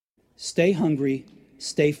Stay hungry,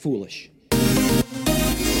 stay foolish.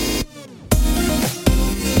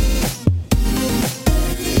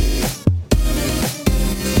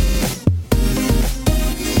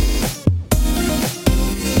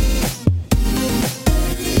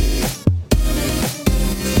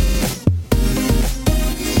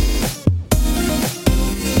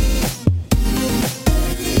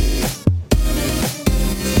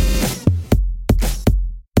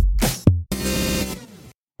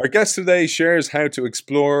 Our guest today shares how to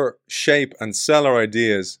explore, shape, and sell our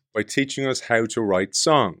ideas by teaching us how to write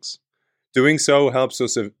songs. Doing so helps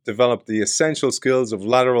us develop the essential skills of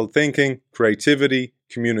lateral thinking, creativity,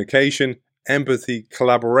 communication, empathy,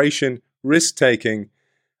 collaboration, risk-taking,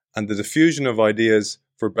 and the diffusion of ideas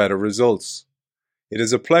for better results. It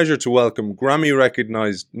is a pleasure to welcome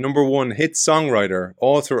Grammy-recognized #1 hit songwriter,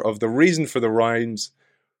 author of The Reason for the Rhymes,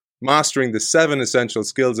 Mastering the 7 Essential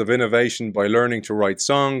Skills of Innovation by Learning to Write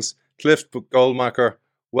Songs, Cliff Goldmacher.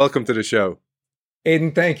 Welcome to the show.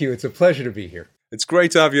 Aidan, thank you. It's a pleasure to be here. It's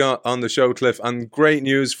great to have you on the show, Cliff, and great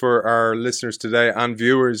news for our listeners today and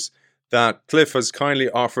viewers that Cliff has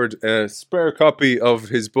kindly offered a spare copy of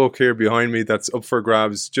his book here behind me that's up for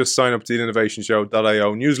grabs. Just sign up to the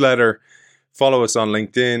innovationshow.io newsletter, follow us on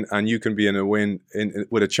LinkedIn, and you can be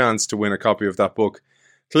with a chance to win a copy of that book.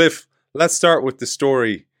 Cliff, let's start with the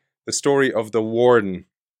story of the Warden.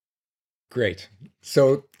 Great.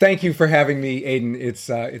 So thank you for having me, Aidan. It's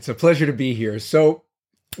a pleasure to be here. So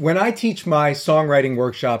when I teach my songwriting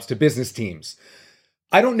workshops to business teams,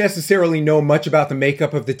 I don't necessarily know much about the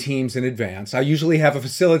makeup of the teams in advance. I usually have a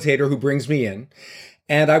facilitator who brings me in.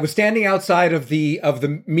 And I was standing outside of the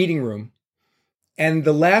meeting room. And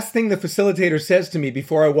the last thing the facilitator says to me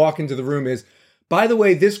before I walk into the room is, by the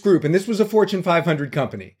way, this group, and this was a Fortune 500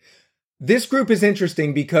 company, this group is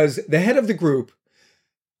interesting because the head of the group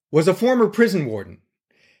was a former prison warden.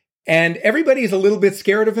 And everybody is a little bit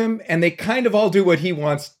scared of him, and they kind of all do what he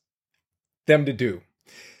wants them to do.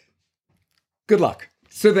 Good luck.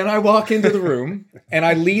 So then I walk into the room, and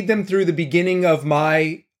I lead them through the beginning of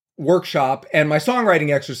my workshop and my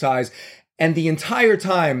songwriting exercise. And the entire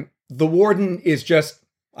time, the warden is just,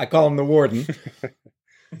 I call him the warden,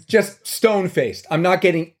 just stone-faced. I'm not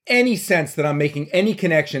getting any sense that I'm making any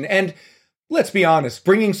connection. And let's be honest,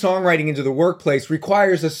 bringing songwriting into the workplace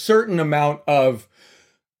requires a certain amount of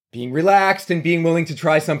being relaxed and being willing to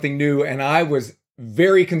try something new. And I was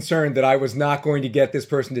very concerned that I was not going to get this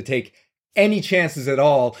person to take any chances at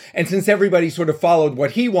all. And since everybody sort of followed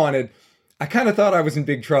what he wanted, I kind of thought I was in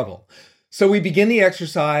big trouble. So we begin the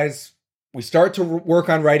exercise. We start to work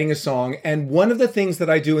on writing a song. And one of the things that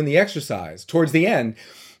I do in the exercise towards the end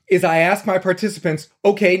is I ask my participants,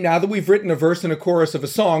 okay, now that we've written a verse and a chorus of a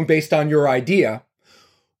song based on your idea,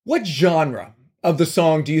 what genre of the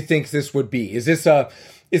song do you think this would be? Is this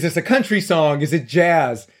a country song? Is it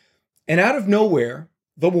jazz? And out of nowhere,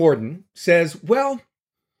 the warden says, well,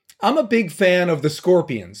 I'm a big fan of the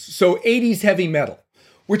Scorpions, so 80s heavy metal,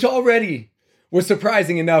 which already was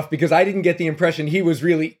surprising enough because I didn't get the impression he was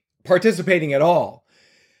really participating at all.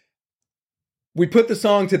 We put the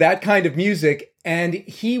song to that kind of music and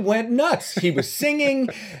he went nuts. He was singing.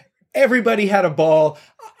 Everybody had a ball.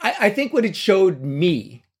 I think what it showed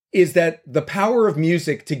me is that the power of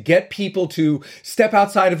music to get people to step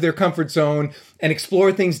outside of their comfort zone and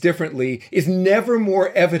explore things differently is never more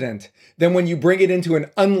evident than when you bring it into an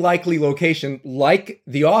unlikely location like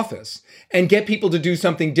the office and get people to do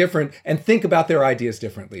something different and think about their ideas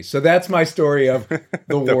differently. So that's my story of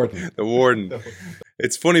the warden. The warden.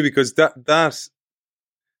 It's funny because that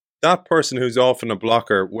person who's often a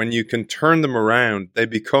blocker, when you can turn them around, they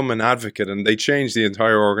become an advocate and they change the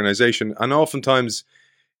entire organization. And oftentimes,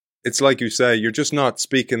 it's like you say, you're just not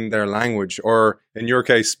speaking their language, or in your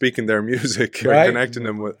case, speaking their music, right, or connecting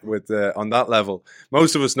them with on that level.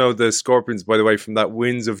 Most of us know the Scorpions, by the way, from that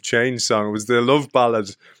Winds of Change song. It was the love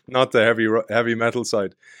ballad, not the heavy metal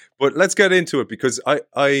side. But let's get into it, because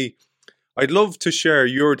I'd love to share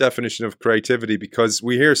your definition of creativity, because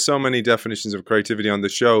we hear so many definitions of creativity on the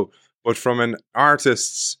show, but from an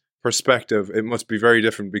artist's perspective, it must be very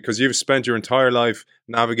different, because you've spent your entire life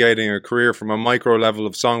navigating a career from a micro level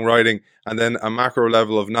of songwriting and then a macro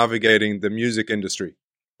level of navigating the music industry.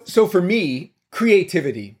 So for me,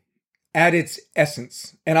 creativity at its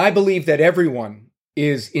essence, and I believe that everyone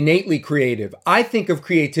is innately creative. I think of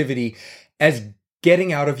creativity as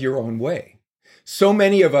getting out of your own way. So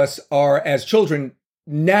many of us are, as children,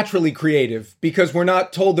 naturally creative because we're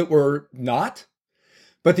not told that we're not.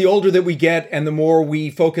 But the older that we get and the more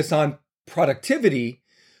we focus on productivity,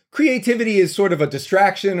 creativity is sort of a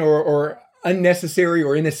distraction or unnecessary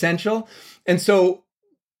or inessential. And so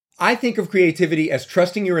I think of creativity as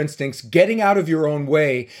trusting your instincts, getting out of your own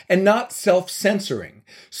way, and not self-censoring.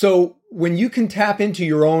 So when you can tap into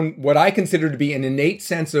your own, what I consider to be an innate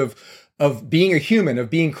sense of being a human,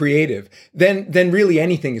 of being creative, then really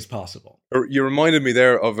anything is possible. You reminded me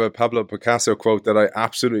there of a Pablo Picasso quote that I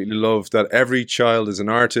absolutely love, that every child is an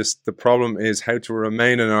artist. The problem is how to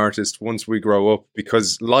remain an artist once we grow up,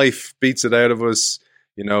 because life beats it out of us.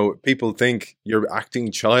 You know, people think you're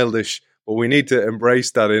acting childish, but we need to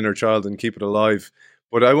embrace that inner child and keep it alive.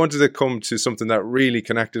 But I wanted to come to something that really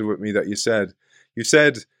connected with me that you said. You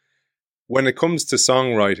said, when it comes to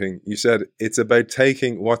songwriting, you said it's about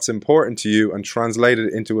taking what's important to you and translate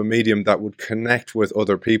it into a medium that would connect with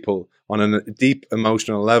other people on a deep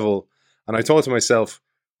emotional level. And I thought to myself,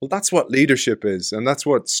 well, that's what leadership is, and that's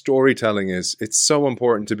what storytelling is. It's so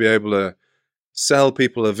important to be able to sell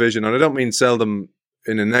people a vision. And I don't mean sell them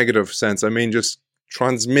in a negative sense. I mean just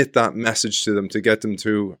transmit that message to them to get them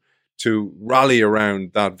to rally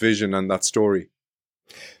around that vision and that story.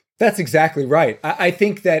 That's exactly right. I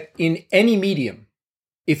think that in any medium,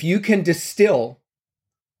 if you can distill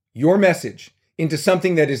your message into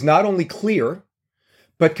something that is not only clear,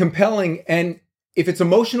 but compelling, and if it's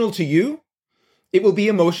emotional to you, it will be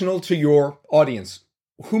emotional to your audience,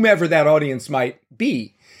 whomever that audience might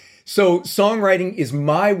be. So songwriting is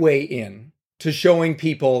my way in to showing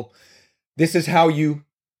people, this is how you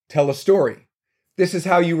tell a story. This is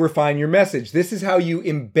how you refine your message. This is how you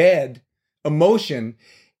embed emotion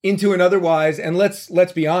into an otherwise, and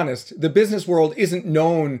let's be honest, the business world isn't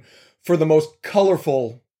known for the most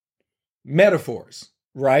colorful metaphors,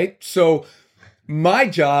 right? So my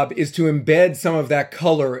job is to embed some of that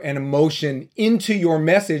color and emotion into your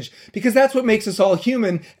message, because that's what makes us all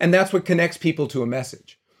human, and that's what connects people to a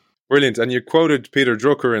message. Brilliant. And you quoted Peter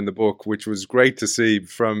Drucker in the book, which was great to see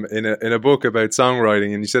from in a book about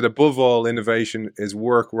songwriting. And you said, above all, innovation is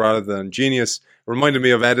work rather than genius. Reminded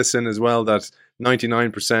me of Edison as well, that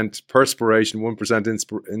 99% perspiration,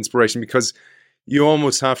 1% inspiration, because you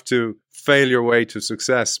almost have to fail your way to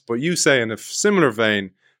success. But you say in a similar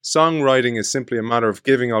vein, songwriting is simply a matter of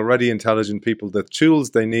giving already intelligent people the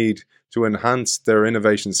tools they need to enhance their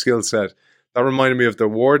innovation skill set. That reminded me of the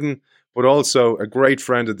Warden, but also a great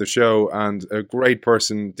friend of the show and a great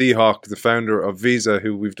person, D Hawk, the founder of Visa,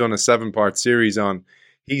 who we've done a 7-part series on.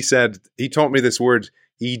 He said, he taught me this word,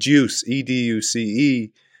 educe,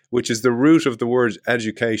 E-D-U-C-E, which is the root of the word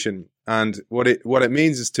education. And what it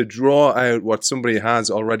means is to draw out what somebody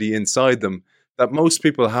has already inside them, that most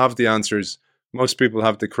people have the answers, most people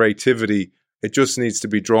have the creativity, it just needs to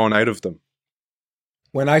be drawn out of them.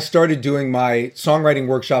 When I started doing my songwriting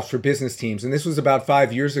workshops for business teams, and this was about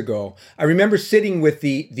 5 years ago, I remember sitting with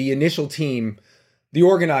the initial team, the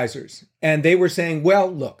organizers, and they were saying,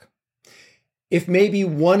 well, look, if maybe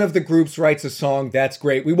one of the groups writes a song, that's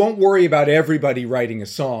great. We won't worry about everybody writing a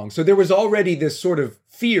song. So there was already this sort of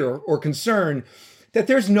fear or concern that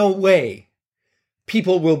there's no way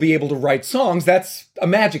people will be able to write songs. That's a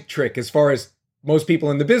magic trick as far as most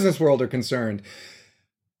people in the business world are concerned.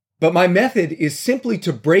 But my method is simply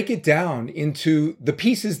to break it down into the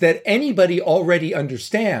pieces that anybody already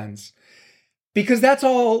understands, because that's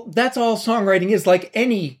all songwriting is, like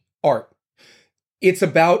any art. It's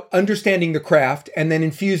about understanding the craft and then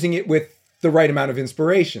infusing it with the right amount of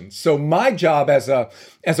inspiration. So my job as a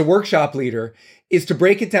workshop leader is to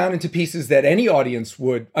break it down into pieces that any audience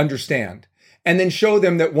would understand, and then show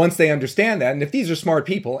them that once they understand that, and if these are smart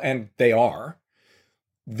people, and they are,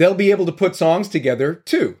 they'll be able to put songs together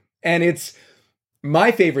too. And it's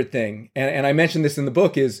my favorite thing, and I mentioned this in the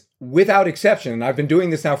book, is without exception, and I've been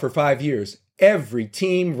doing this now for 5 years, every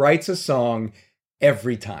team writes a song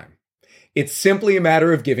every time. It's simply a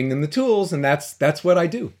matter of giving them the tools, and that's what I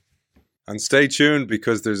do. And stay tuned,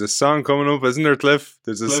 because there's a song coming up, isn't there, Cliff?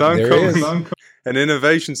 There's a song coming. An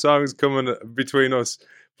innovation song is coming between us.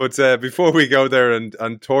 But before we go there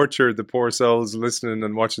and torture the poor souls listening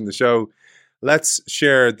and watching the show, let's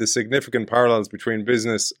share the significant parallels between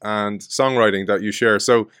business and songwriting that you share.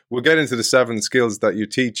 So we'll get into the 7 skills that you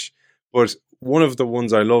teach, but one of the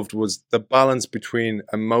ones I loved was the balance between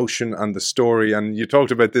emotion and the story. And you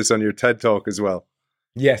talked about this on your TED Talk as well.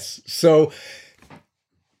 Yes. So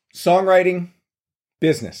songwriting,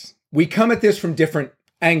 business. We come at this from different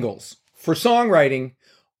angles. For songwriting,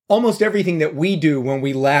 almost everything that we do when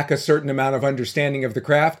we lack a certain amount of understanding of the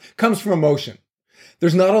craft comes from emotion.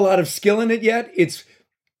 There's not a lot of skill in it yet. It's,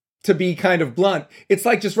 to be kind of blunt, it's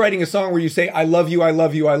like just writing a song where you say, I love you, I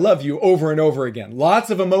love you, I love you, over and over again. Lots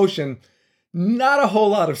of emotion, not a whole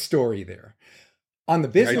lot of story there. On the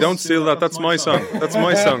business, Hey, don't steal that. That's my song. That's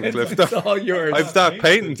my song, Cliff. It's all yours. I've that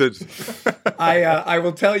patented. I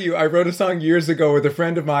will tell you, I wrote a song years ago with a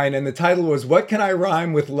friend of mine, and the title was "What Can I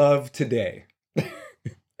Rhyme with Love Today?"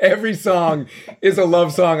 Every song is a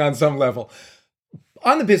love song on some level.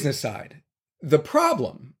 On the business side, the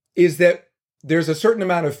problem is that there's a certain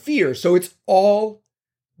amount of fear, so it's all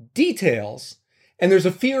details, and there's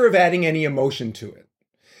a fear of adding any emotion to it.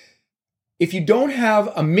 If you don't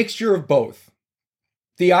have a mixture of both,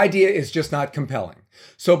 the idea is just not compelling.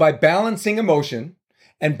 So by balancing emotion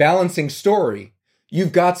and balancing story,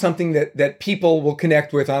 you've got something that people will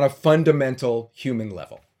connect with on a fundamental human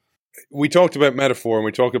level. We talked about metaphor, and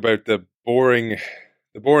we talked about the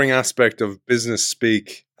boring aspect of business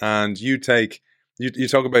speak, and you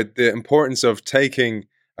talk about the importance of taking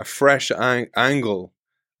a fresh angle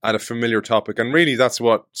at a familiar topic. And really, that's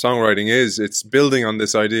what songwriting is. It's building on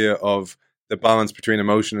this idea of the balance between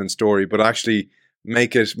emotion and story, but actually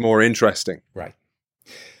make it more interesting. Right.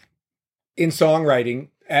 In songwriting,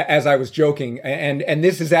 as I was joking, and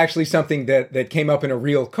this is actually something that came up in a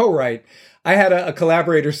real co-write, I had a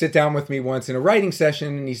collaborator sit down with me once in a writing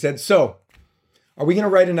session, and he said, "So, are we going to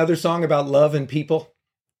write another song about love and people?"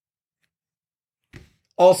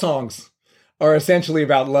 All songs are essentially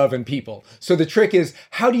about love and people. So the trick is,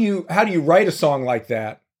 how do you write a song like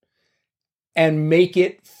that and make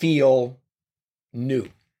it feel new?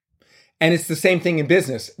 And it's the same thing in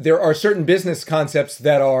business. There are certain business concepts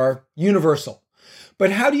that are universal,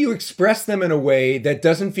 but how do you express them in a way that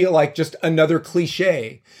doesn't feel like just another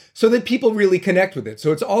cliche so that people really connect with it?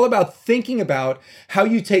 So it's all about thinking about how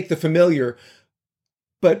you take the familiar,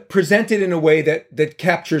 but present it in a way that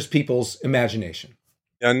captures people's imagination.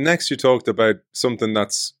 And next you talked about something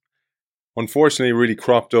that's unfortunately really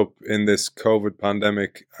cropped up in this COVID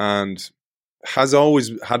pandemic and has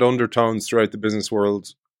always had undertones throughout the business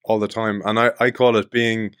world all the time. And I call it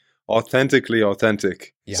being authentically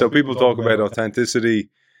authentic. Yeah. So people talk about authenticity,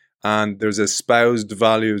 and there's espoused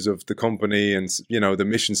values of the company and, the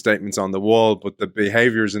mission statements on the wall, but the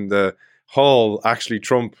behaviors in the hall actually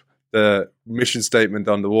trump the mission statement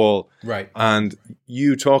on the wall. Right. And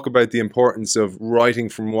you talk about the importance of writing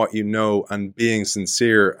from what you know and being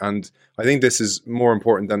sincere. And I think this is more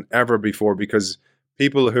important than ever before, because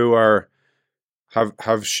people who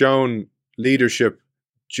have shown leadership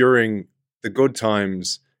during the good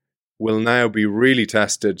times will now be really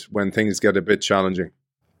tested when things get a bit challenging.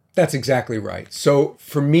 That's exactly right. So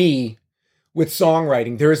for me, with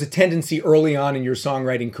songwriting, there is a tendency early on in your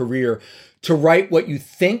songwriting career to write what you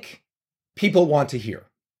think people want to hear.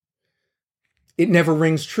 It never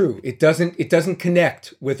rings true. It doesn't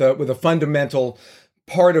connect with a fundamental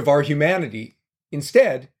part of our humanity.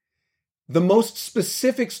 Instead, the most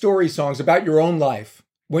specific story songs about your own life,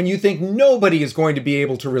 when you think nobody is going to be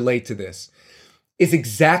able to relate to this, is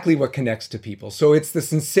exactly what connects to people. So it's the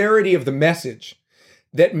sincerity of the message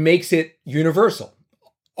that makes it universal.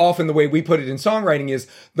 Often the way we put it in songwriting is,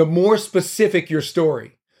 the more specific your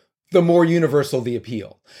story, the more universal the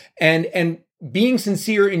appeal. And being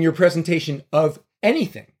sincere in your presentation of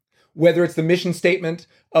anything, whether it's the mission statement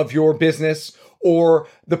of your business or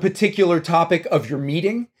the particular topic of your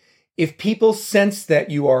meeting, if people sense that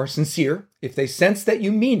you are sincere, if they sense that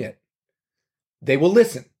you mean it, they will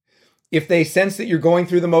listen. If they sense that you're going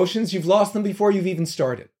through the motions, you've lost them before you've even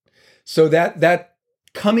started. So that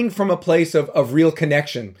coming from a place of real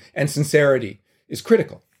connection and sincerity is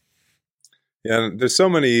critical. Yeah, and there's so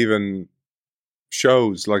many even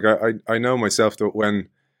shows. Like I know myself that when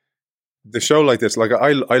the show like this, like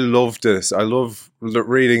I love this. I love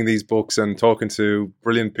reading these books and talking to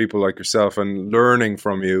brilliant people like yourself and learning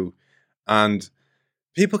from you. And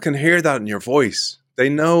people can hear that in your voice. They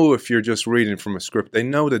know if you're just reading from a script. They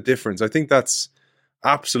know the difference. I think that's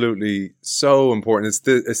absolutely so important.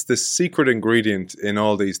 It's the secret ingredient in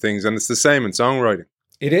all these things, and it's the same in songwriting.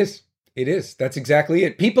 It is. It is. That's exactly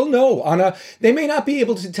it. People know they may not be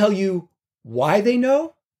able to tell you why they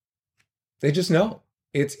know. They just know.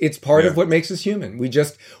 It's part of what makes us human.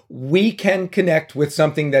 We can connect with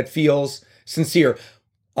something that feels sincere.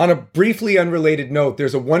 On a briefly unrelated note,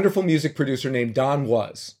 there's a wonderful music producer named Don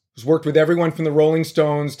Was, who's worked with everyone from the Rolling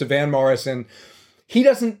Stones to Van Morrison. He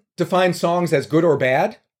doesn't define songs as good or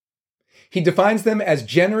bad. He defines them as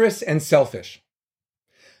generous and selfish.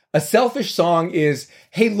 A selfish song is,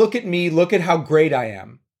 hey, look at me, look at how great I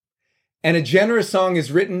am. And a generous song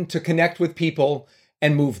is written to connect with people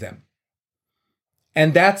and move them.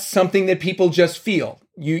 And that's something that people just feel.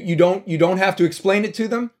 You don't have to explain it to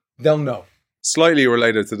them. They'll know. Slightly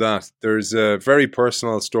related to that, there's a very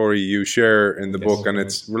personal story you share in the book, and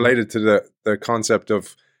it's related to the concept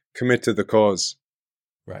of commit to the cause.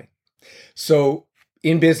 Right. So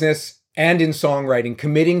in business and in songwriting,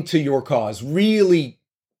 committing to your cause, really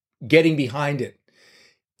getting behind it,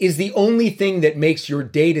 is the only thing that makes your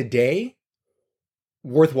day-to-day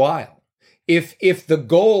worthwhile. If the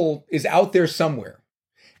goal is out there somewhere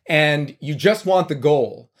and you just want the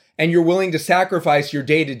goal and you're willing to sacrifice your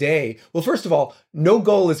day-to-day, well, first of all, no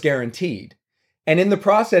goal is guaranteed. And in the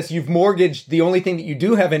process, you've mortgaged the only thing that you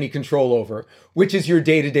do have any control over, which is your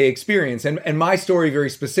day-to-day experience. And my story very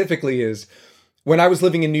specifically is when I was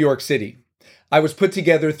living in New York City, I was put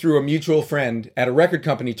together through a mutual friend at a record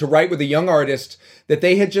company to write with a young artist that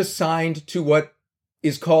they had just signed to what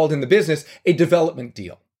is called in the business a development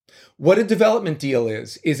deal. What a development deal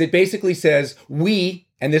is it basically says we,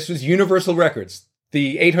 and this was Universal Records,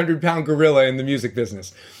 the 800-pound gorilla in the music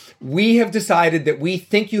business, we have decided that we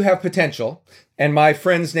think you have potential, and my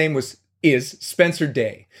friend's name is Spencer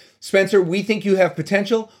Day. Spencer, we think you have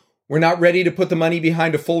potential. We're not ready to put the money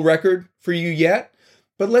behind a full record for you yet,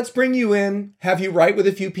 but let's bring you in, have you write with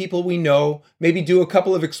a few people we know, maybe do a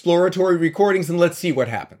couple of exploratory recordings, and let's see what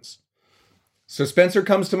happens. So Spencer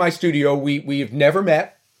comes to my studio. We've never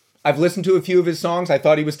met. I've listened to a few of his songs. I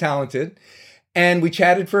thought he was talented. And we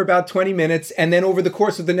chatted for about 20 minutes. And then over the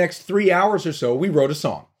course of the next 3 hours or so, we wrote a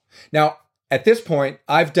song. Now, at this point,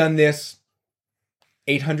 I've done this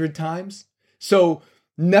 800 times. So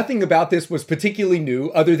nothing about this was particularly new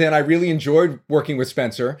other than I really enjoyed working with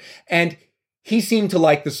Spencer. And he seemed to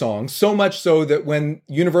like the song, so much so that when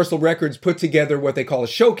Universal Records put together what they call a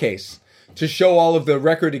showcase to show all of the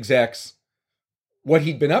record execs what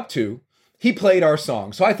he'd been up to, he played our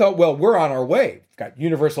song. So I thought, well, we're on our way. We've got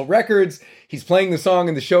Universal Records. He's playing the song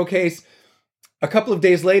in the showcase. A couple of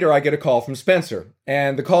days later, I get a call from Spencer.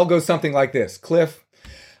 And the call goes something like this. Cliff,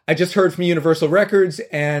 I just heard from Universal Records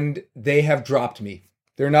and they have dropped me.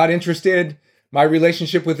 They're not interested. My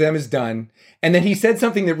relationship with them is done. And then he said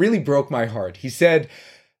something that really broke my heart. He said,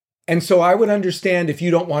 and so I would understand if you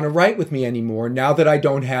don't want to write with me anymore now that I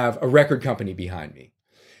don't have a record company behind me.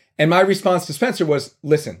 And my response to Spencer was,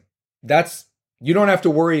 listen, you don't have to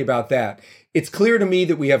worry about that. It's clear to me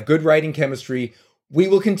that we have good writing chemistry. We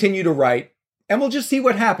will continue to write and we'll just see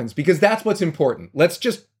what happens because that's what's important. Let's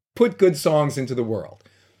just put good songs into the world.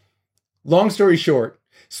 Long story short,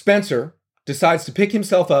 Spencer decides to pick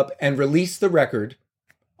himself up and release the record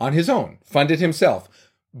on his own, fund it himself.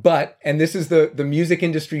 But, and this is the music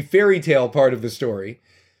industry fairy tale part of the story,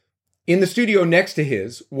 in the studio next to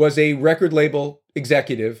his was a record label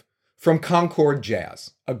executive from Concord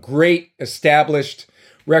Jazz, a great established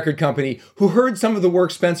record company who heard some of the work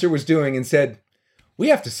Spencer was doing and said, we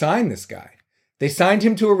have to sign this guy. They signed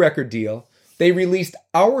him to a record deal. They released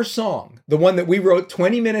our song, the one that we wrote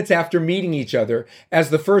 20 minutes after meeting each other, as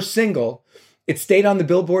the first single. It stayed on the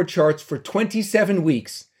Billboard charts for 27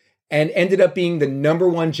 weeks and ended up being the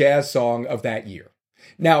 #1 jazz song of that year.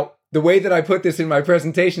 Now, the way that I put this in my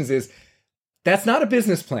presentations is, that's not a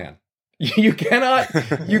business plan. You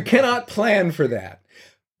cannot plan for that.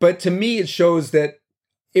 But to me, it shows that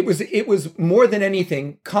it was more than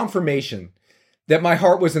anything confirmation that my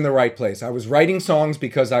heart was in the right place. I was writing songs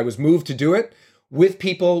because I was moved to do it with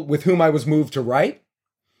people with whom I was moved to write.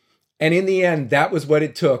 And in the end, that was what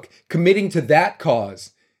it took. Committing to that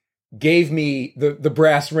cause gave me the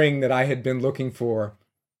brass ring that I had been looking for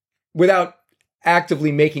without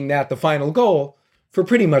actively making that the final goal for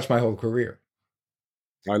pretty much my whole career.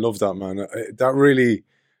 I love that, man. That really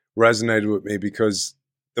resonated with me because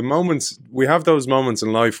we have those moments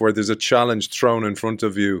in life where there's a challenge thrown in front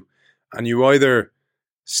of you and you either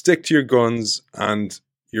stick to your guns and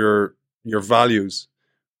your values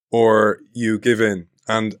or you give in.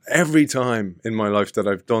 And every time in my life that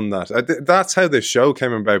I've done that, that's how this show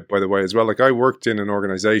came about, by the way, as well. Like I worked in an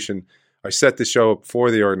organization. I set the show up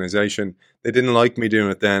for the organization. They didn't like me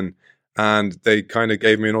doing it then. And they kind of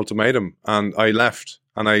gave me an ultimatum and I left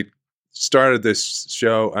and I started this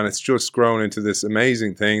show and it's just grown into this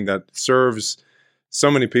amazing thing that serves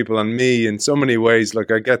so many people and me in so many ways.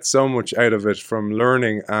 Like I get so much out of it from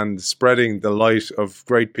learning and spreading the light of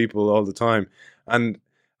great people all the time. And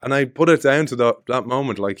I put it down to that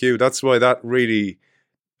moment like you. That's why that really,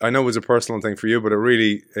 I know it was a personal thing for you, but it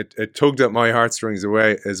really, it tugged at my heartstrings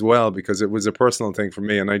away as well because it was a personal thing for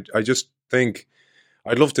me. And I just think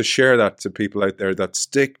I'd love to share that to people out there that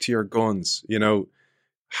stick to your guns,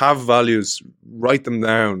 have values, write them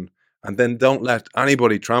down, and then don't let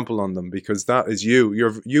anybody trample on them because that is you.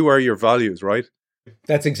 You are your values, right?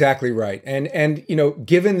 That's exactly right. And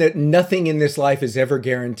given that nothing in this life is ever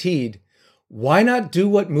guaranteed, why not do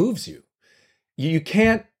what moves you? You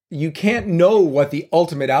can't you can't know what the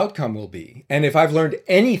ultimate outcome will be. And if I've learned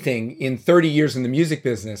anything in 30 years in the music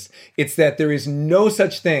business, it's that there is no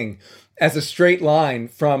such thing as a straight line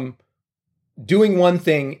from doing one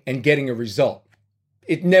thing and getting a result.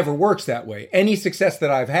 It never works that way. Any success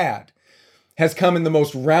that I've had has come in the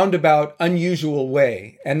most roundabout, unusual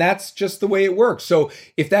way. And that's just the way it works. So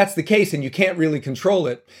if that's the case and you can't really control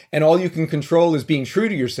it, and all you can control is being true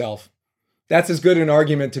to yourself, that's as good an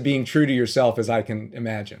argument to being true to yourself as I can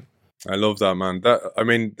imagine. I love that,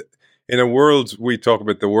 man. In a world, we talk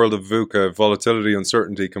about the world of VUCA, volatility,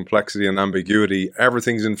 uncertainty, complexity, and ambiguity.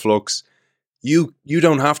 Everything's in flux. You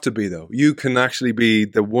don't have to be, though. You can actually be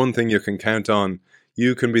the one thing you can count on.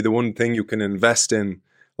 You can be the one thing you can invest in.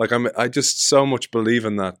 Like I just so much believe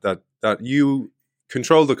in that you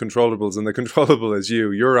control the controllables, and the controllable is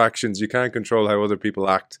you. Your actions. You can't control how other people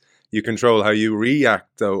act. You control how you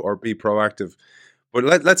react, though, or be proactive. But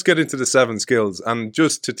let's get into the 7 skills. And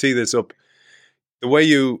just to tee this up, the way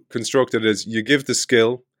you construct it is you give the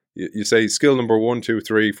skill. You say skill number 1, 2,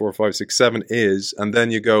 3, 4, 5, 6, 7 is, and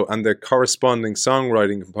then you go, and the corresponding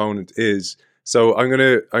songwriting component is. So I'm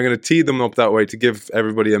gonna tee them up that way to give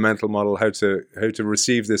everybody a mental model how to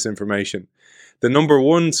receive this information. The number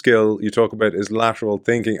 1 skill you talk about is lateral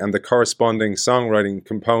thinking, and the corresponding songwriting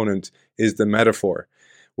component is the metaphor.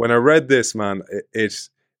 When I read this, man, it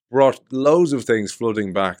brought loads of things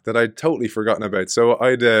flooding back that I'd totally forgotten about. So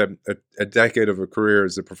I had a decade of a career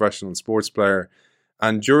as a professional sports player.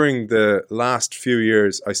 And during the last few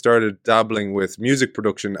years, I started dabbling with music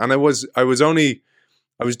production. And I was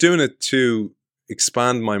doing it to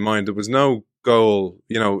expand my mind. There was no goal,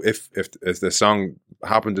 if the song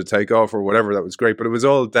happened to take off or whatever, that was great. But it was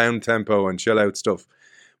all down tempo and chill out stuff.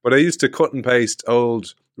 But I used to cut and paste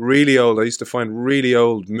really old. I used to find really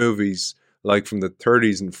old movies, like from the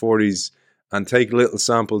 30s and 40s, and take little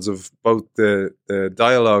samples of both the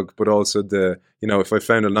dialogue, but also if I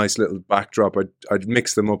found a nice little backdrop, I'd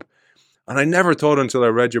mix them up. And I never thought until I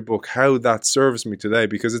read your book how that serves me today,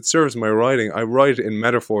 because it serves my writing. I write in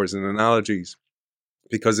metaphors and analogies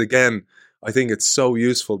because, again, I think it's so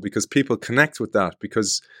useful because people connect with that,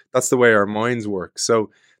 because that's the way our minds work. So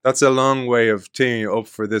that's a long way of teeing you up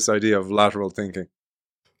for this idea of lateral thinking.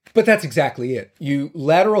 But that's exactly it.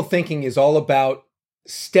 Lateral thinking is all about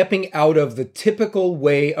stepping out of the typical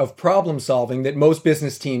way of problem solving that most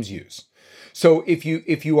business teams use. So if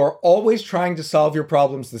you are always trying to solve your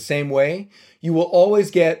problems the same way, you will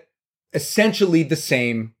always get essentially the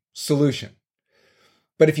same solution.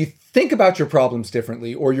 But if you think about your problems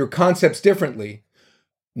differently or your concepts differently,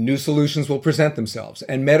 new solutions will present themselves.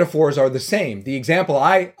 And metaphors are the same. The example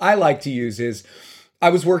I like to use is I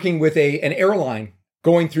was working with an airline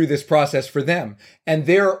going through this process for them. And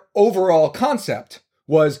their overall concept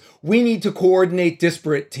was, we need to coordinate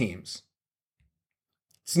disparate teams.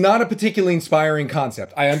 It's not a particularly inspiring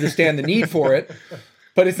concept. I understand the need for it,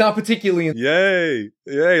 but it's not particularly... Yay,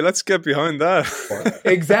 let's get behind that.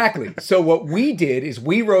 Exactly. So what we did is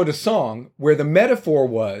we wrote a song where the metaphor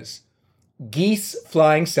was geese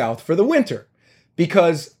flying south for the winter.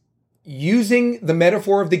 Because using the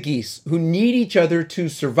metaphor of the geese, who need each other to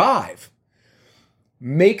survive,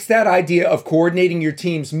 makes that idea of coordinating your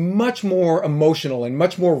teams much more emotional and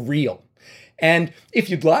much more real. And if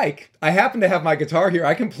you'd like, I happen to have my guitar here.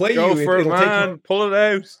 I can play Go you. for it, man. Pull it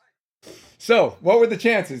out. So, what were the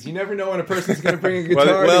chances? You never know when a person's going to bring a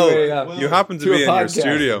guitar to you happen to be in podcast.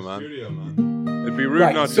 Your studio, man. It'd be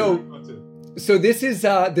rude not to. So this is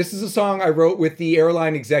a song I wrote with the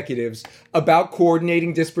airline executives about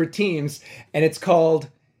coordinating disparate teams, and it's called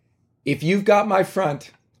 "If You've Got My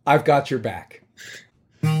Front, I've Got Your Back."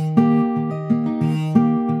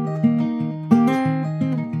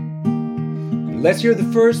 Unless you're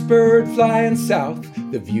the first bird flying south,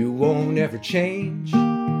 the view won't ever change.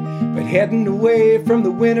 But heading away from the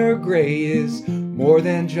winter gray is more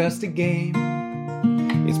than just a game.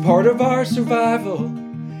 It's part of our survival.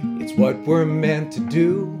 It's what we're meant to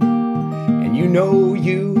do. And you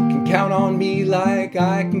can count on me like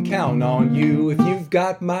I can count on you. If you've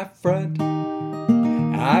got my front,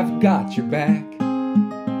 I've got your back.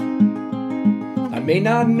 I may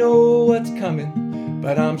not know what's coming,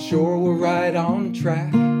 but I'm sure we're right on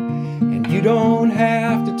track. And you don't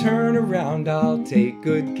have to turn around, I'll take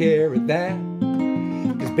good care of that.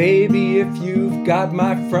 'Cause baby, if you've got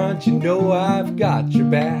my front, I've got your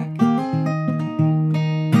back.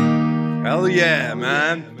 Hell yeah,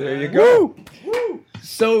 man. There you go. Woo!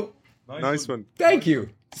 So, nice one. Thank you.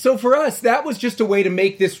 So for us, that was just a way to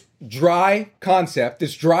make this dry concept,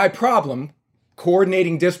 this dry problem,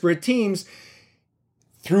 coordinating disparate teams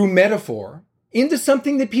through fun into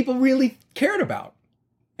something that people really cared about.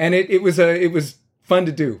 And it was fun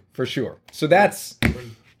to do for sure. So that's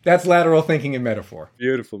lateral thinking and metaphor.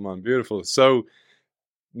 Beautiful, man. Beautiful. So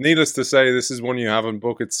needless to say, this is one you have in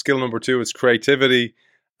book. It's skill number 2. It's creativity.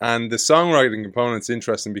 And the songwriting component's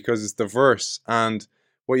interesting because it's the verse. And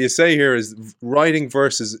what you say here is writing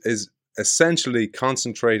verses is essentially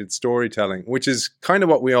concentrated storytelling, which is kind of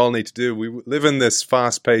what we all need to do. We live in this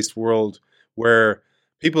fast-paced world where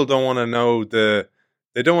people don't want to know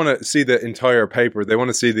they don't want to see the entire paper. They want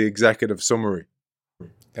to see the executive summary.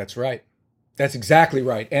 That's right. That's exactly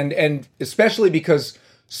right. And especially because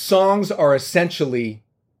songs are essentially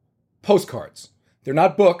postcards. They're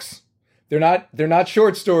not books. They're not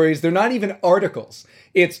short stories. They're not even articles.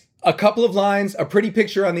 It's a couple of lines, a pretty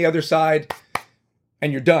picture on the other side,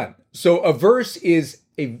 and you're done. So a verse is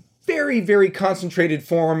a very, very concentrated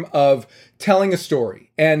form of telling a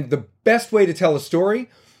story. And the best way to tell a story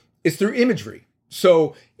is through imagery.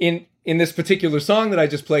 So in this particular song that I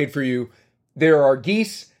just played for you, there are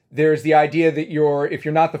geese. There's the idea that if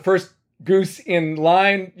you're not the first goose in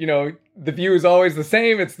line, the view is always the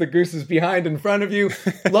same. It's the gooses behind in front of you.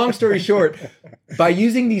 Long story short, by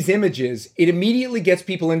using these images, it immediately gets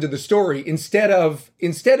people into the story instead of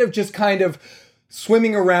just kind of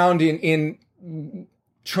swimming around in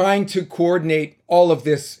trying to coordinate all of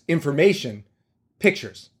this information.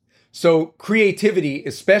 Pictures. So creativity,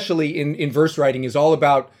 especially in verse writing, is all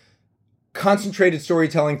about concentrated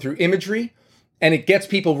storytelling through imagery, and it gets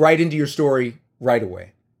people right into your story right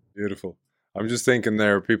away. Beautiful. I'm just thinking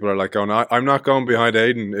there, people are like, I'm not going behind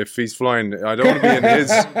Aidan if he's flying. I don't want to be in his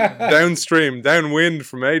downwind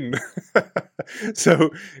from Aidan. So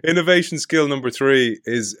innovation skill number 3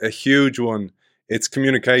 is a huge one. It's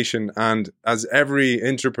communication. And as every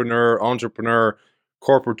entrepreneur,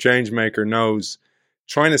 corporate change maker knows,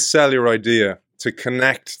 trying to sell your idea to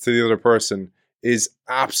connect to the other person is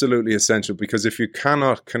absolutely essential, because if you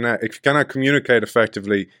cannot communicate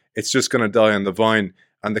effectively, it's just going to die on the vine.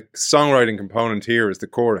 And the songwriting component here is the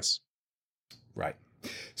chorus. Right.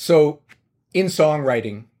 So in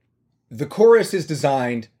songwriting, the chorus is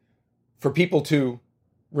designed for people to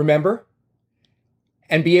remember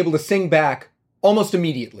and be able to sing back almost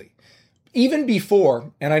immediately. Even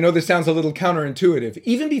before, and I know this sounds a little counterintuitive,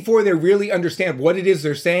 even before they really understand what it is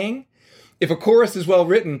they're saying, if a chorus is well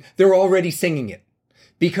written, they're already singing it,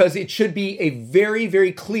 because it should be a very,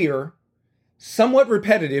 very clear, somewhat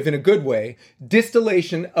repetitive in a good way,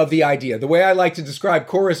 distillation of the idea. The way I like to describe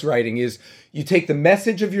chorus writing is you take the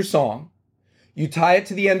message of your song, you tie it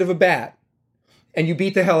to the end of a bat, and you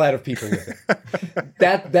beat the hell out of people with it.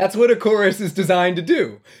 That's what a chorus is designed to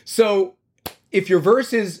do. So if your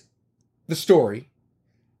verse is the story,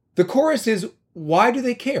 the chorus is, why do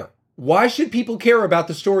they care? Why should people care about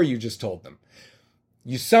the story you just told them?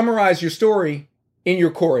 You summarize your story in your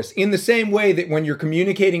chorus in the same way that when you're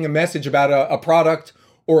communicating a message about a product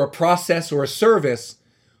or a process or a service,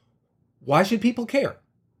 why should people care?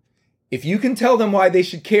 If you can tell them why they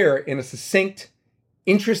should care in a succinct,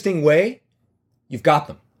 interesting way, you've got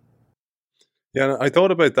them. Yeah, I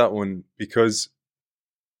thought about that one because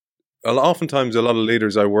oftentimes a lot of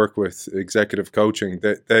leaders I work with, executive coaching,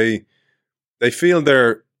 they feel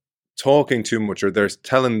they're talking too much or they're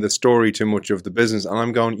telling the story too much of the business. And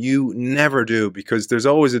I'm going, you never do, because there's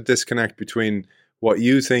always a disconnect between what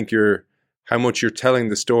you think how much you're telling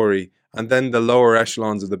the story and then the lower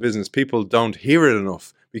echelons of the business. People don't hear it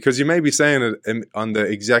enough because you may be saying it on the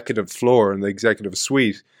executive floor and the executive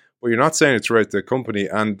suite, but you're not saying it throughout the company.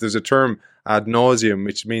 And there's a term ad nauseum,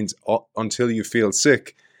 which means until you feel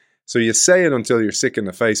sick. So you say it until you're sick in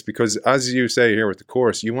the face, because as you say here with the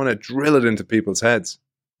chorus, you want to drill it into people's heads.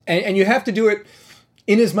 And you have to do it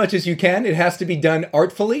in as much as you can. It has to be done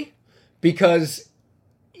artfully, because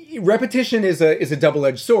repetition is a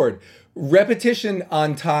double-edged sword. Repetition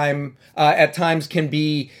on time at times can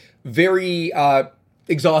be very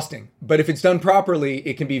exhausting, but if it's done properly,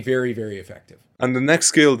 it can be very, very effective. And the next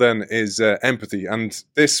skill then is empathy. And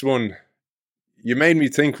this one, you made me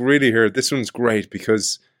think really here. This one's great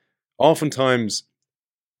because oftentimes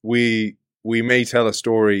we may tell a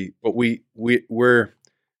story, but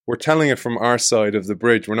we're telling it from our side of the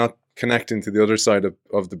bridge. We're not connecting to the other side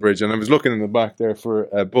of the bridge. And I was looking in the back there for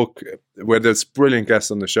a book where there's brilliant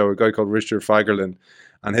guests on the show, a guy called Richard Fagerlin,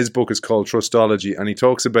 and his book is called Trustology. And he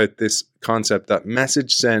talks about this concept that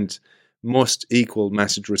message sent must equal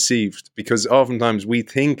message received, because oftentimes we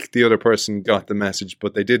think the other person got the message,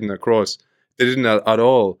 but they didn't at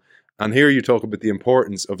all. And here you talk about the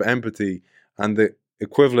importance of empathy and the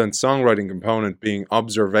equivalent songwriting component being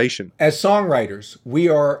observation. As songwriters, we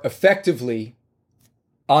are effectively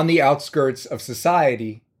on the outskirts of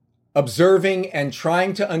society, observing and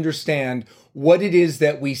trying to understand what it is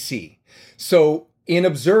that we see. So in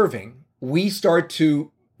observing, we start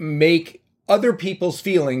to make other people's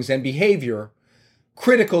feelings and behavior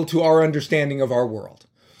critical to our understanding of our world.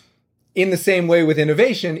 In the same way with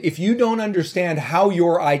innovation, if you don't understand how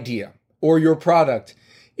your idea or your product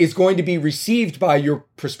is going to be received by your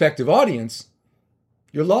prospective audience,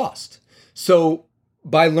 you're lost. So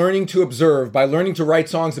by learning to observe, by learning to write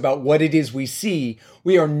songs about what it is we see,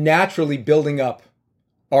 we are naturally building up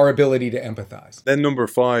our ability to empathize. Then number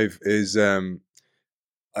 5 is,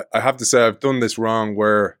 I have to say I've done this wrong,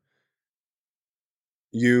 where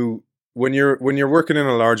when you're working in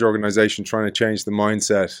a large organization trying to change the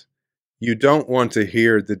mindset, you don't want to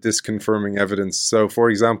hear the disconfirming evidence. So for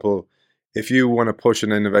example, if you want to push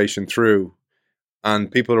an innovation through and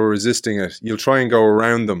people are resisting it, you'll try and go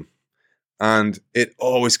around them. And it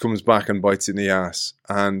always comes back and bites in the ass.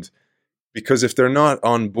 And because if they're not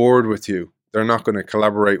on board with you, they're not going to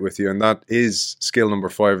collaborate with you. And that is skill number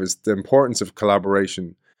 5, is the importance of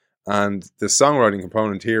collaboration. And the songwriting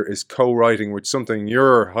component here is co-writing, which is something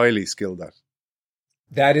you're highly skilled at.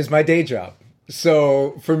 That is my day job.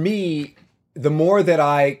 So for me, the more that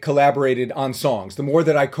I collaborated on songs, the more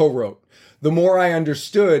that I co-wrote, the more I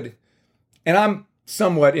understood, and I'm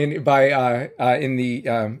somewhat in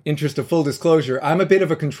the interest of full disclosure, I'm a bit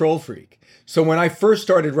of a control freak. So when I first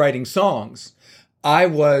started writing songs, I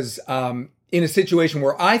was in a situation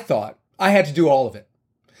where I thought I had to do all of it.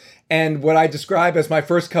 And what I describe as my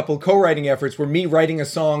first couple co-writing efforts were me writing a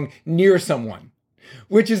song near someone,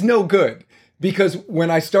 which is no good, because when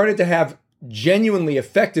I started to have genuinely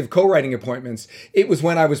effective co-writing appointments, it was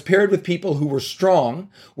when I was paired with people who were strong,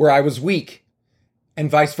 where I was weak, and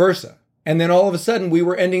vice versa. And then all of a sudden, we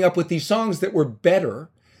were ending up with these songs that were better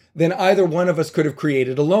than either one of us could have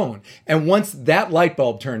created alone. And once that light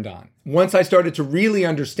bulb turned on, once I started to really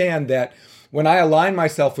understand that when I align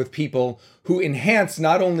myself with people who enhance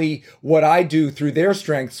not only what I do through their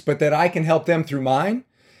strengths, but that I can help them through mine,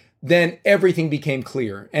 then everything became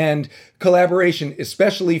clear. And collaboration,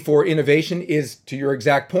 especially for innovation, is, to your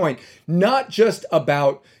exact point, not just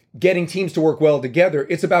about getting teams to work well together.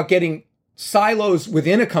 It's about getting silos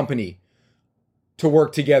within a company to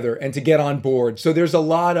work together and to get on board. So there's a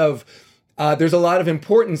lot of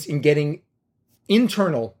importance in getting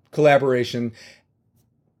internal collaboration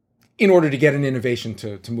in order to get an innovation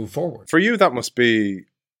to move forward. For you, that must be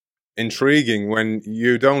intriguing when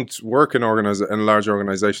you don't work in a large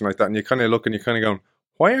organization like that, and you kind of look and you kind of go,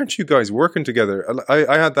 why aren't you guys working together?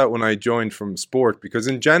 I had that when I joined from sport, because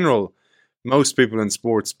in general, most people in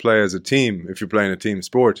sports play as a team if you're playing a team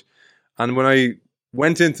sport. And when I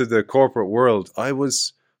went into the corporate world, I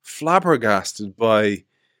was flabbergasted by,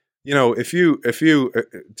 if you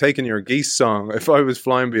taking your geese song, if I was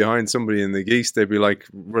flying behind somebody in the geese, they'd be like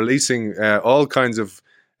releasing all kinds of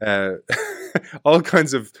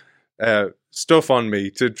stuff on me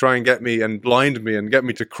to try and get me and blind me and get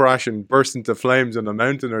me to crash and burst into flames on a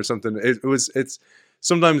mountain or something. It's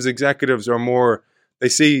sometimes executives are more, they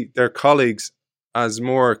see their colleagues as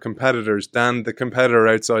more competitors than the competitor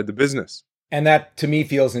outside the business. And that to me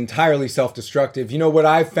feels entirely self-destructive. What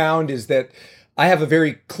I've found is that I have a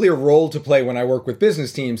very clear role to play when I work with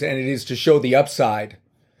business teams, and it is to show the upside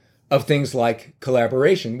of things like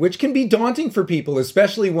collaboration, which can be daunting for people,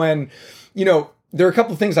 especially when, there are a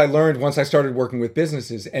couple of things I learned once I started working with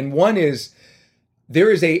businesses. And one is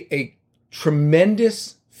there is a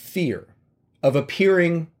tremendous fear of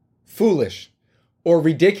appearing foolish or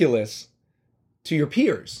ridiculous to your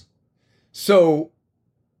peers. So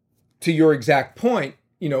to your exact point,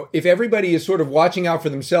 if everybody is sort of watching out for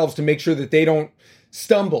themselves to make sure that they don't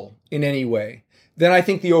stumble in any way, then I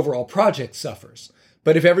think the overall project suffers.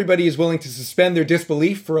 But if everybody is willing to suspend their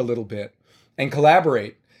disbelief for a little bit and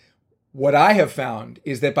collaborate, what I have found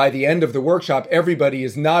is that by the end of the workshop, everybody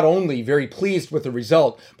is not only very pleased with the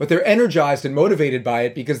result, but they're energized and motivated by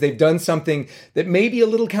it because they've done something that may be a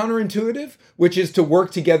little counterintuitive, which is to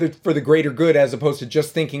work together for the greater good as opposed to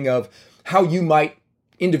just thinking of how you might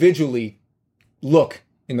individually look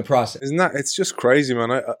in the process. Isn't that, it's just crazy,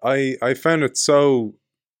 man. I found it so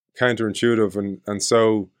counterintuitive and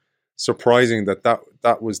so surprising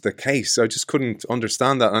that was the case. I just couldn't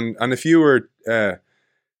understand that. And if you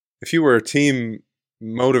were a team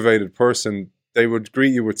motivated person, they would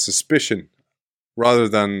greet you with suspicion rather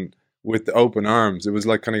than with open arms. It was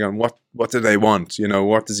like kind of going, what do they want?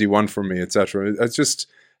 What does he want from me, etc. It's just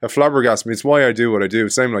a flabbergasted me. It's why I do what I do.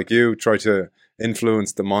 Same like you, try to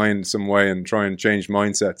influence the mind some way and try and change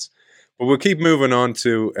mindsets. But we'll keep moving on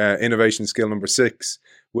to innovation skill number 6,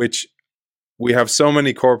 which we have so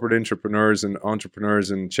many corporate entrepreneurs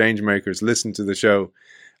and change makers listen to the show,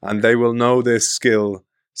 and they will know this skill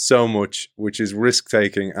so much, which is risk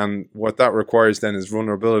taking. And what that requires then is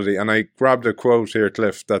vulnerability. And I grabbed a quote here,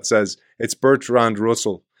 Cliff, that says, it's Bertrand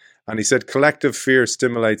Russell. And he said, collective fear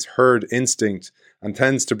stimulates herd instinct and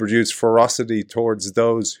tends to produce ferocity towards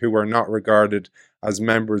those who are not regarded as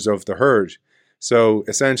members of the herd. So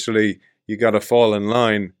essentially, you got to fall in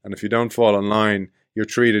line. And if you don't fall in line, you're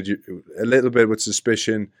treated a little bit with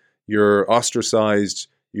suspicion. You're ostracized.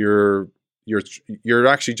 You're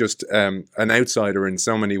actually just an outsider in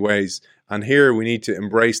so many ways. And here we need to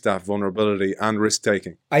embrace that vulnerability and risk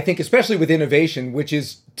taking. I think especially with innovation, which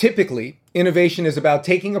is typically, innovation is about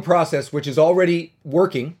taking a process which is already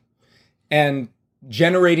working and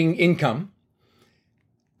generating income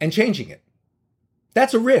and changing it.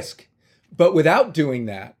 That's a risk. But without doing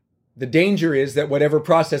that, the danger is that whatever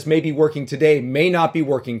process may be working today may not be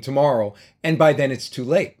working tomorrow. And by then it's too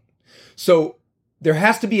late. So there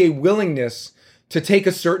has to be a willingness to take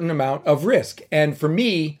a certain amount of risk. And for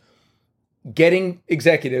me, getting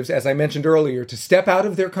executives, as I mentioned earlier, to step out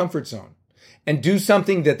of their comfort zone and do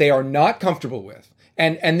something that they are not comfortable with.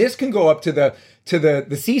 And this can go up to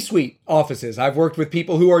the C-suite offices. I've worked with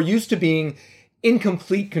people who are used to being in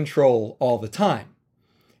complete control all the time.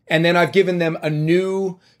 And then I've given them a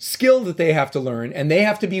new skill that they have to learn, and they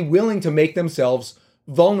have to be willing to make themselves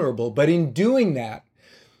vulnerable. But in doing that,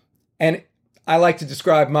 and I like to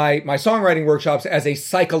describe my songwriting workshops as a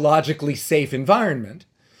psychologically safe environment.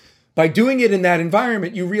 By doing it in that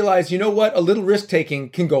environment, you realize, you know what, a little risk-taking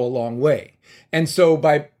can go a long way. And so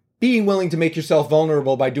by being willing to make yourself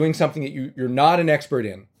vulnerable, by doing something that you're not an expert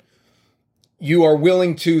in, you are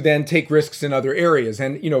willing to then take risks in other areas.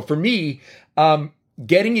 And, for me,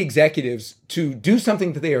 getting executives to do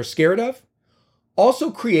something that they are scared of also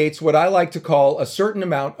creates what I like to call a certain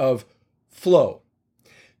amount of flow.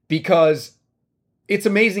 Because it's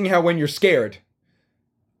amazing how when you're scared,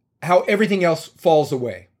 how everything else falls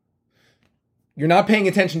away. You're not paying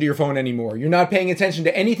attention to your phone anymore. You're not paying attention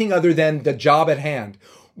to anything other than the job at hand,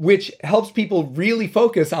 which helps people really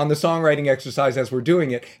focus on the songwriting exercise as we're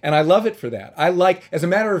doing it. And I love it for that. As a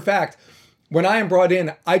matter of fact, when I am brought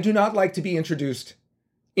in, I do not like to be introduced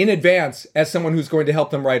in advance as someone who's going to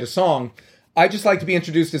help them write a song. I just like to be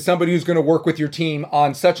introduced as somebody who's going to work with your team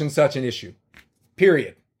on such and such an issue,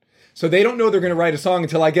 period. So they don't know they're going to write a song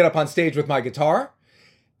until I get up on stage with my guitar.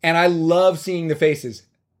 And I love seeing the faces.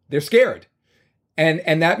 They're scared.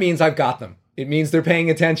 And that means I've got them. It means they're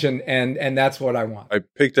paying attention, and that's what I want. I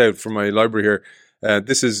picked out from my library here,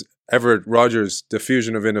 this is Everett Rogers'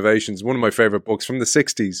 Diffusion of Innovations, one of my favorite books from the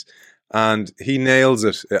 60s. And he nails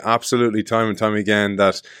it absolutely time and time again,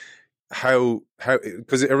 that how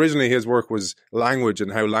because originally his work was language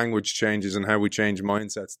and how language changes and how we change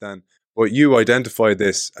mindsets then. But you identify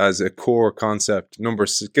this as a core concept,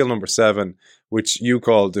 skill number 7, which you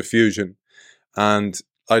call diffusion. And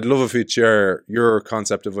I'd love if you'd share your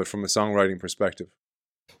concept of it from a songwriting perspective.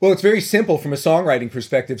 Well, it's very simple from a songwriting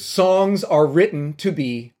perspective. Songs are written to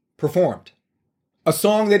be performed. A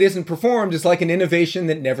song that isn't performed is like an innovation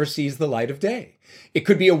that never sees the light of day. It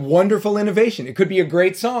could be a wonderful innovation. It could be a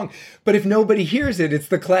great song. But if nobody hears it, it's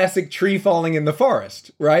the classic tree falling in the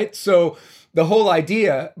forest, right? So the whole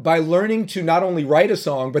idea, by learning to not only write a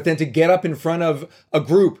song, but then to get up in front of a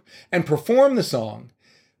group and perform the song,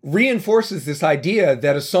 reinforces this idea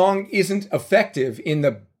that a song isn't effective in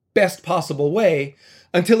the best possible way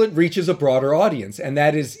until it reaches a broader audience. And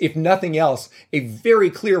that is, if nothing else, a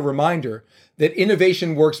very clear reminder that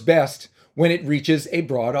innovation works best when it reaches a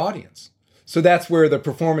broad audience. So that's where the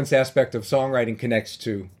performance aspect of songwriting connects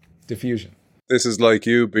to diffusion. This is like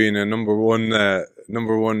you being a number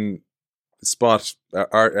one spot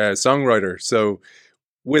songwriter. So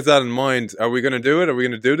with that in mind, are we going to do it? Are we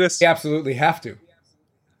going to do this? We absolutely have to.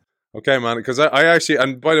 Okay, man, because I actually,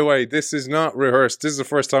 and by the way, this is not rehearsed. This is the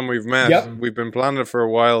first time we've met. Yep. We've been planning it for a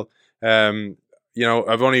while.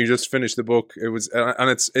 I've only just finished the book. It was, and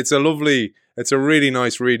it's a really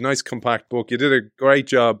nice read, nice compact book. You did a great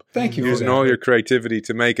job. Thank you. Using all your creativity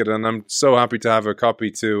to make it, and I'm so happy to have a copy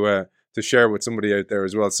to share with somebody out there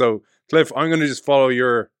as well. So, Cliff, I'm going to just follow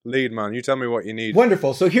your lead, man. You tell me what you need.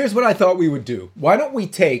 Wonderful. So here's what I thought we would do. Why don't we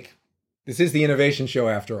take, this is the innovation show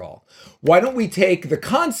after all, why don't we take the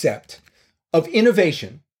concept of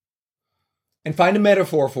innovation and find a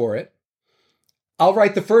metaphor for it. I'll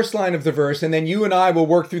write the first line of the verse, and then you and I will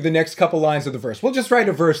work through the next couple lines of the verse. We'll just write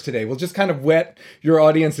a verse today. We'll just kind of whet your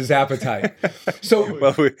audience's appetite. So,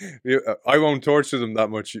 well, I won't torture them that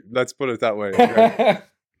much. Let's put it that way. Right?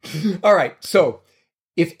 All right. So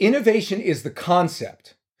if innovation is the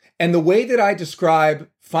concept, and the way that I describe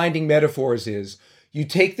finding metaphors is, you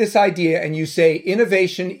take this idea and you say,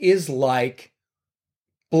 innovation is like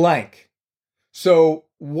blank. So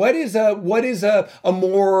what is a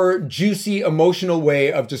more juicy, emotional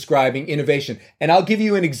way of describing innovation? And I'll give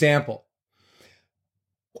you an example.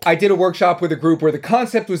 I did a workshop with a group where the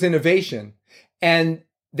concept was innovation, and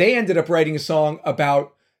they ended up writing a song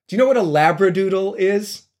about, do you know what a labradoodle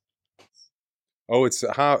is? Oh, it's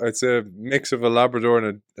a mix of a Labrador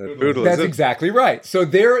and a poodle. That's exactly right. So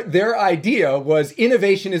their idea was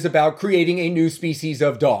innovation is about creating a new species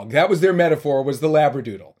of dog. That was their metaphor, was the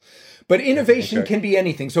labradoodle. But innovation can be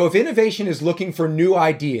anything. So if innovation is looking for new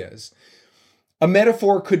ideas, a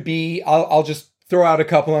metaphor could be, I'll just throw out a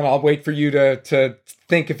couple and I'll wait for you to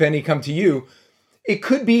think if any come to you. It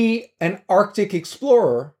could be an Arctic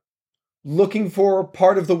explorer looking for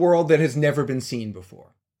part of the world that has never been seen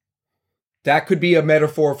before. That could be a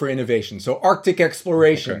metaphor for innovation. So Arctic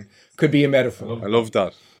exploration could be a metaphor. I love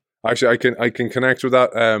that. Actually, I can connect with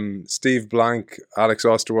that. Steve Blank, Alex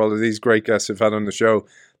Osterwalder, these great guests have had on the show.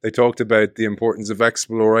 They talked about the importance of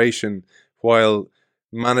exploration, while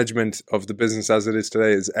management of the business as it is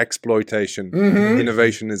today is exploitation. Mm-hmm.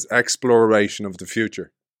 Innovation is exploration of the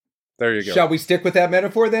future. There you go. Shall we stick with that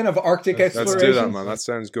metaphor then of Arctic exploration? Let's do that, man. That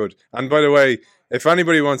sounds good. And by the way, if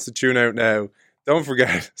anybody wants to tune out now, don't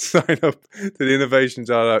forget, sign up to the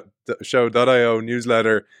innovation.show.io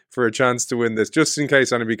newsletter for a chance to win this, just in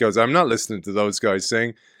case anybody goes, I'm not listening to those guys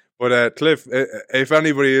sing. But Cliff, if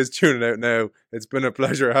anybody is tuning out now, it's been a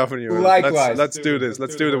pleasure having you. Likewise. Let's do this.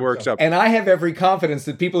 Let's do the workshop. And I have every confidence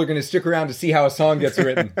that people are going to stick around to see how a song gets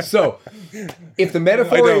written. So, if the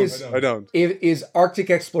metaphor is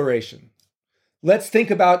Arctic exploration, let's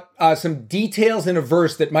think about some details in a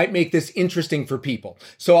verse that might make this interesting for people.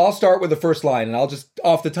 So I'll start with the first line, and I'll just,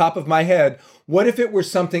 off the top of my head, what if it were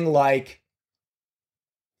something like,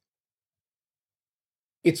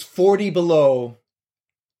 it's 40 below,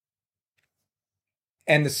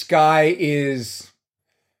 and the sky is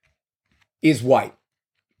white,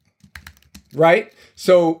 right?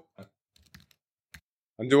 So,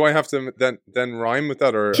 and do I have to then rhyme with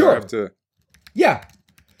that, or sure. I have to? Yeah.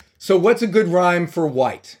 So, what's a good rhyme for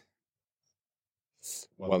white?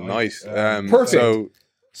 Well, nice. Perfect.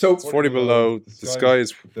 So it's 40 below. The sky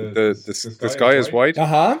is the sky is white.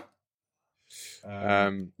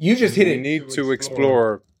 You just hit it. We need to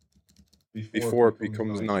explore before it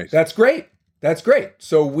becomes night. That's great. That's great.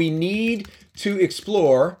 So we need to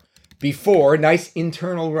explore before, nice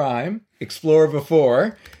internal rhyme, explore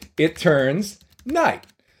before it turns night.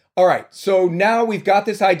 All right. So now we've got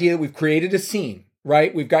this idea. We've created a scene,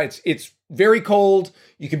 right? We've got, it's very cold.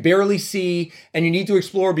 You can barely see, and you need to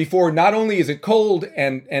explore before. Not only is it cold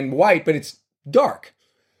and white, but it's dark.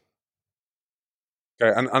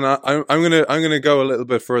 Okay. And I'm gonna go a little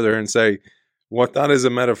bit further and say what that is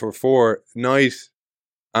a metaphor for. Night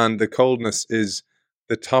and the coldness is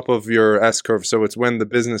the top of your S-curve. So it's when the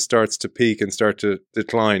business starts to peak and start to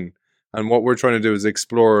decline. And what we're trying to do is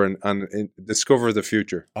explore and discover the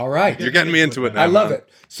future. All right. You're getting me into it now. I love it.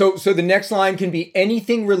 So the next line can be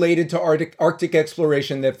anything related to Arctic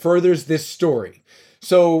exploration that furthers this story.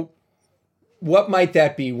 So what might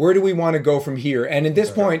that be? Where do we want to go from here? And at this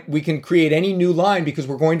point, we can create any new line because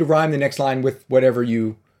we're going to rhyme the next line with whatever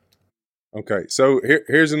you... Okay, so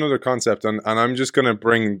here's another concept, and I'm just going to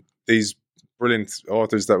bring these brilliant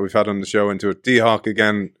authors that we've had on the show into it. D. Hawk,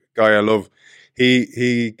 again, guy I love.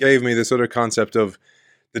 He gave me this other concept of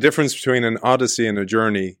the difference between an odyssey and a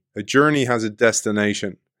journey. A journey has a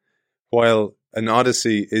destination, while an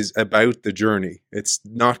odyssey is about the journey. It's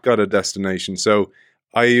not got a destination. So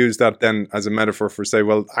I use that then as a metaphor for say,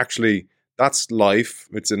 well, actually, that's life.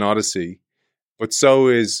 It's an odyssey, but so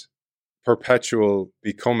is perpetual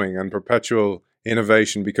becoming and perpetual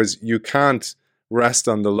innovation, because you can't rest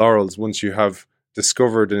on the laurels once you have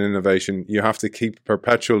discovered an innovation. You have to keep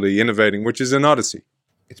perpetually innovating, which is an odyssey.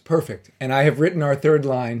 It's perfect. And I have written our third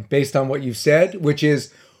line based on what you've said, which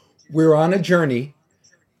is, we're on a journey,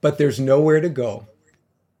 but there's nowhere to go.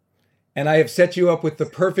 And I have set you up with the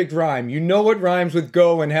perfect rhyme. You know what rhymes with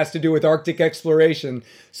go and has to do with Arctic exploration.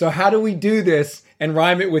 So how do we do this and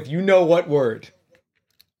rhyme it with you know what word?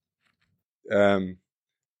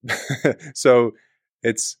 So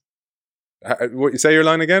it's, what, say your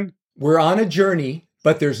line again? We're on a journey,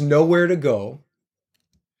 but there's nowhere to go.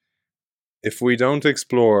 If we don't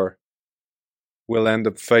explore, we'll end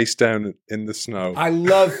up face down in the snow. I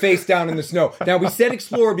love face down in the snow. Now, we said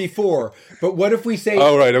explore before, but what if we say,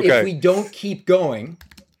 if we don't keep going?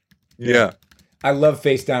 Yeah. I love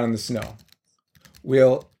face down in the snow.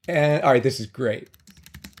 All right, this is great.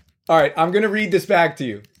 All right, I'm going to read this back to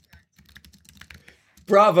you.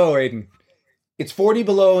 Bravo, Aiden. It's 40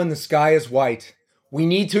 below and the sky is white. We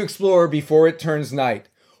need to explore before it turns night.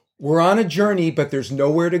 We're on a journey, but there's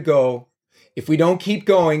nowhere to go. If we don't keep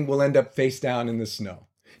going, we'll end up face down in the snow.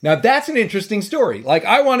 Now, that's an interesting story. Like,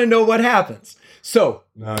 I want to know what happens. So,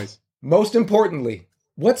 Nice. Most importantly,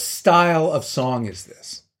 what style of song is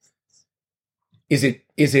this? Is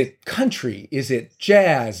it country? Is it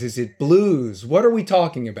jazz? Is it blues? What are we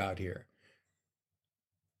talking about here?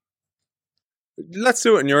 Let's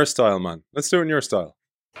do it in your style, man. Let's do it in your style.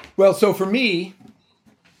 Well, so for me,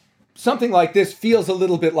 something like this feels a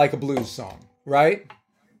little bit like a blues song, right?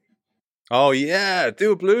 Oh, yeah.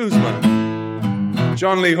 Do a blues, man.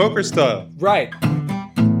 John Lee Hooker style. Right.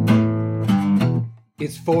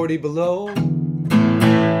 It's 40 below,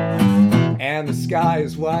 and the sky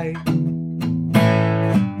is white.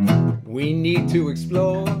 We need to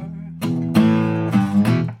explore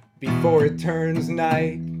before it turns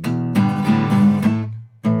night.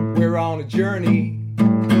 We're on a journey,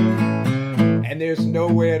 and there's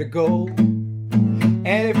nowhere to go. And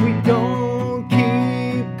if we don't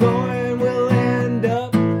keep going, we'll end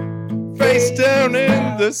up Face down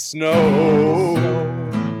in the snow.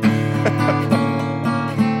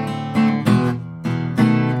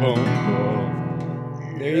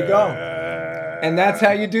 There you go. And that's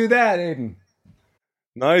how you do that, Aiden.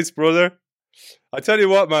 Nice, brother. I tell you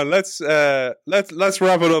what, man. Let's wrap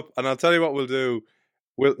it up, and I'll tell you what we'll do.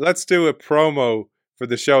 Let's do a promo for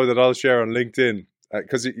the show that I'll share on LinkedIn,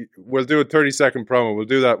 because we'll do a 30-second promo. We'll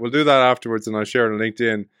do that. We'll do that afterwards, and I'll share it on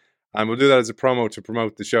LinkedIn, and we'll do that as a promo to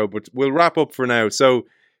promote the show. But we'll wrap up for now. So,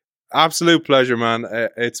 absolute pleasure, man.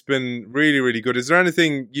 It's been really, really good. Is there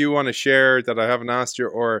anything you want to share that I haven't asked you,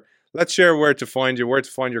 or let's share where to find you, where to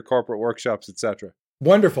find your corporate workshops, etc.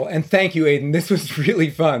 Wonderful. And thank you, Aiden. This was really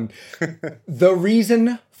fun.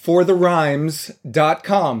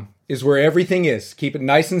 TheReasonForTheRhymes.com is where everything is. Keep it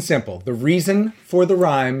nice and simple.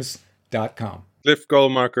 TheReasonForTheRhymes.com. Cliff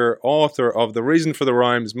Goldmacher, author of The Reason for the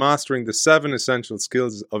Rhymes, Mastering the 7 Essential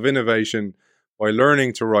Skills of Innovation by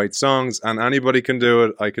Learning to Write Songs. And anybody can do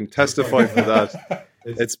it. I can testify for that.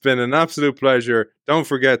 It's been an absolute pleasure. Don't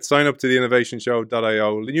forget, sign up to the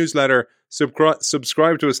innovationshow.io newsletter.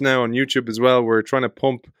 Subscribe to us now on YouTube as well. We're trying to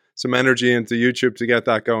pump some energy into YouTube to get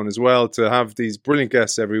that going as well, to have these brilliant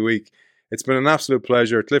guests every week. It's been an absolute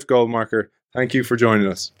pleasure. Cliff Goldmacher, thank you for joining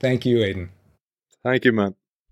us. Thank you, Aiden. Thank you, man.